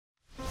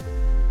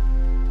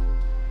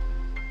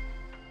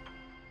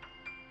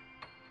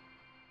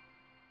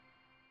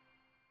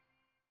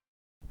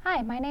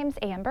Hi, my name's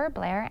Amber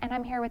Blair, and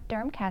I'm here with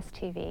Dermcast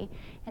TV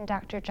and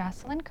Dr.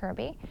 Jocelyn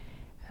Kirby,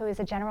 who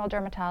is a general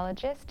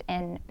dermatologist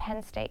in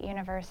Penn State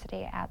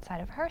University outside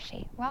of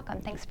Hershey.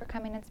 Welcome. Thanks for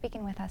coming and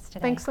speaking with us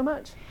today. Thanks so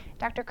much.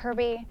 Dr.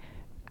 Kirby,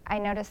 I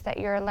noticed that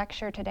your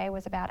lecture today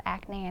was about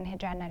acne and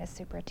hidradenitis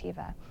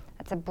suppurativa.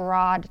 That's a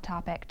broad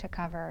topic to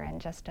cover in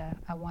just a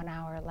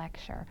 1-hour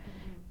lecture.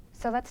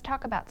 So let's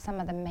talk about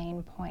some of the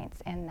main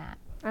points in that.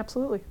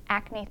 Absolutely.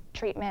 Acne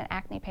treatment,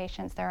 acne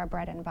patients, they're our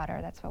bread and butter.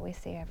 That's what we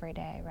see every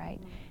day, right?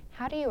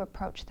 How do you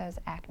approach those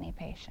acne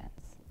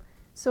patients?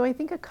 So I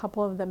think a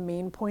couple of the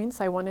main points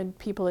I wanted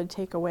people to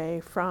take away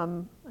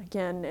from,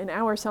 again, an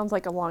hour sounds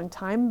like a long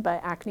time,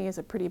 but acne is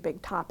a pretty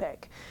big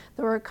topic.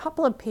 There were a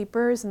couple of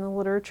papers in the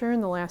literature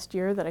in the last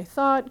year that I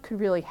thought could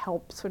really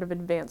help sort of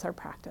advance our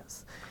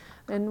practice.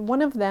 And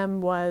one of them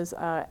was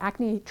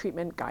acne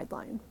treatment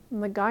guideline.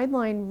 And the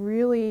guideline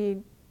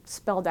really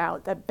spelled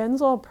out that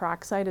benzoyl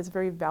peroxide is a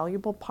very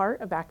valuable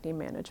part of acne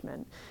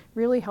management. It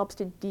really helps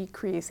to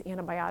decrease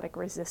antibiotic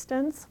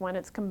resistance when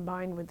it's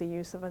combined with the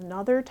use of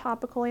another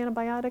topical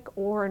antibiotic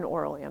or an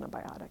oral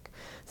antibiotic.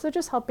 So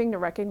just helping to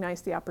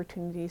recognize the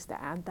opportunities to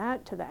add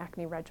that to the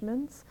acne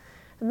regimens.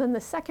 And then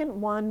the second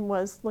one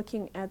was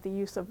looking at the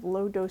use of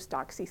low-dose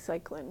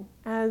doxycycline.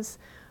 As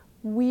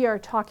we are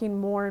talking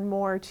more and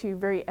more to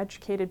very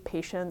educated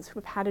patients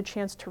who've had a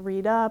chance to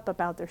read up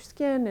about their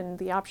skin and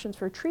the options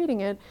for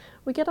treating it,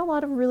 we get a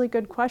lot of really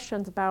good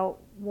questions about,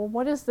 well,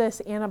 what is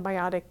this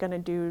antibiotic going to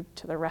do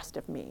to the rest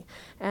of me?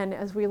 And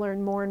as we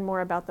learn more and more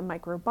about the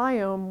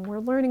microbiome, we're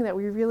learning that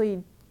we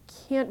really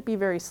can't be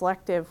very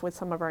selective with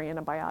some of our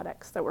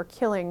antibiotics, that we're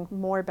killing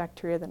more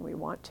bacteria than we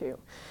want to.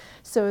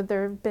 So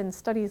there have been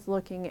studies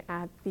looking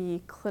at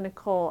the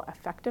clinical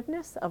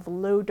effectiveness of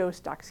low-dose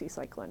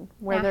doxycycline.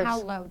 Now,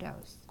 how low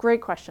dose?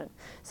 Great question.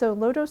 So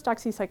low-dose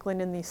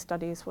doxycycline in these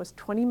studies was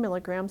 20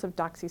 milligrams of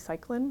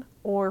doxycycline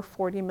or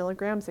 40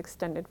 milligrams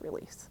extended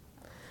release.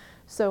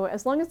 So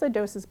as long as the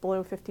dose is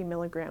below 50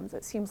 milligrams,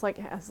 it seems like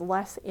it has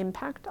less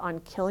impact on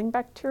killing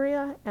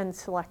bacteria and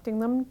selecting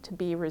them to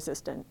be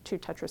resistant to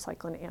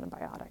tetracycline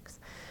antibiotics.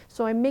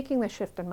 So I'm making the shift in